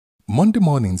Monday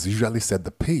mornings usually set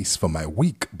the pace for my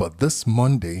week, but this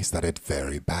Monday started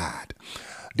very bad.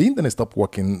 The internet stopped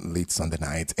working late Sunday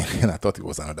night, and I thought it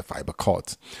was another fiber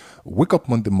cut. Wake up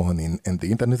Monday morning, and the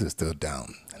internet is still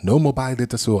down. No mobile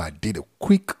data, so I did a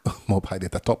quick mobile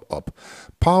data top up.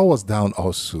 Power was down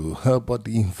also, but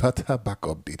the inverter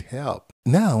backup did help.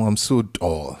 Now I'm so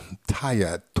dull,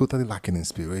 tired, totally lacking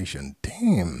inspiration.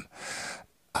 Damn.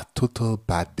 A total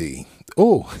bad day.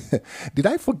 Oh, did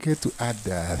I forget to add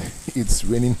that it's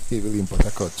raining heavily in Port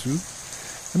Harcourt too?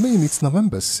 I mean, it's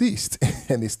November 6th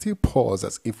and it still pours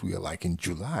as if we are like in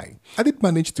July. I did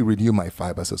manage to renew my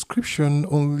fiber subscription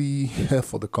only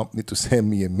for the company to send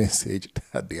me a message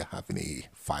that they are having a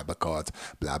fiber cut,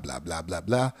 blah, blah, blah, blah,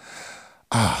 blah.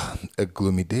 A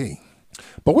gloomy day.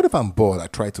 But what if I'm bored? I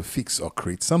try to fix or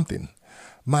create something.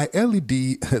 My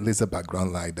LED laser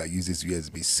background light that uses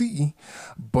USB-C,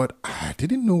 but I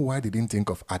didn't know why they didn't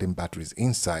think of adding batteries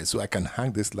inside so I can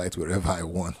hang this light wherever I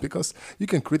want, because you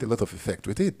can create a lot of effect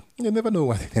with it. You never know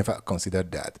why they never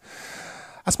considered that.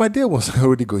 As my day was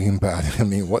already going bad, I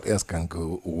mean, what else can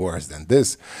go worse than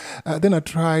this? Then I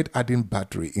tried adding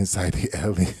battery inside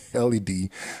the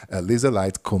LED laser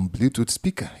light come Bluetooth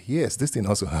speaker. Yes, this thing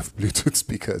also have Bluetooth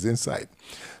speakers inside.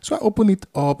 So I opened it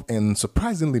up, and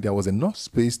surprisingly, there was enough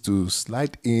space to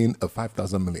slide in a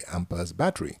 5000 milliamperes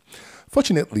battery.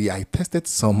 Fortunately, I tested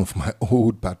some of my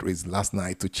old batteries last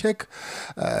night to check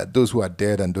those who are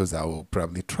dead and those that will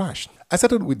probably trash. I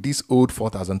started with this old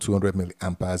 4200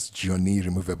 milliamperes Gionee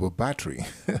removable battery.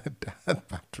 That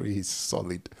battery is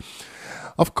solid.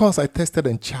 Of course, I tested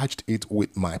and charged it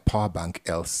with my power bank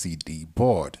LCD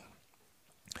board.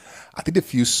 I did a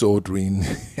few soldering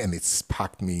and it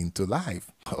sparked me into life.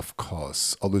 Of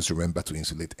course, always remember to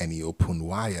insulate any open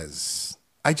wires.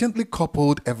 I gently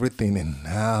coupled everything, and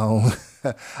now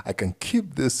I can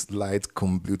keep this light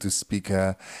come Bluetooth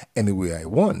speaker anywhere I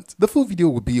want. The full video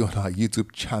will be on our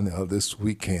YouTube channel this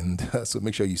weekend, so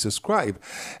make sure you subscribe.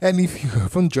 And if you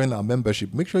haven't joined our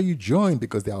membership, make sure you join,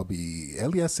 because there will be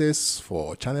early access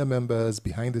for channel members,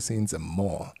 behind the scenes, and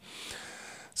more.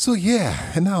 So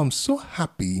yeah, and now I'm so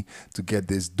happy to get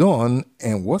this done,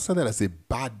 and what started as a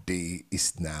bad day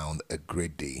is now a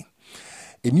great day.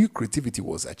 A new creativity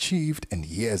was achieved, and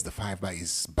yes, the fiber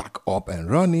is back up and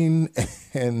running,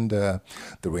 and the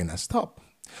rain has stopped.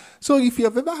 So if you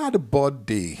have ever had a bad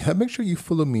day, make sure you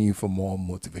follow me for more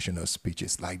motivational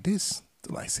speeches like this.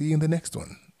 Till I see you in the next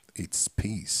one. It's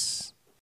peace.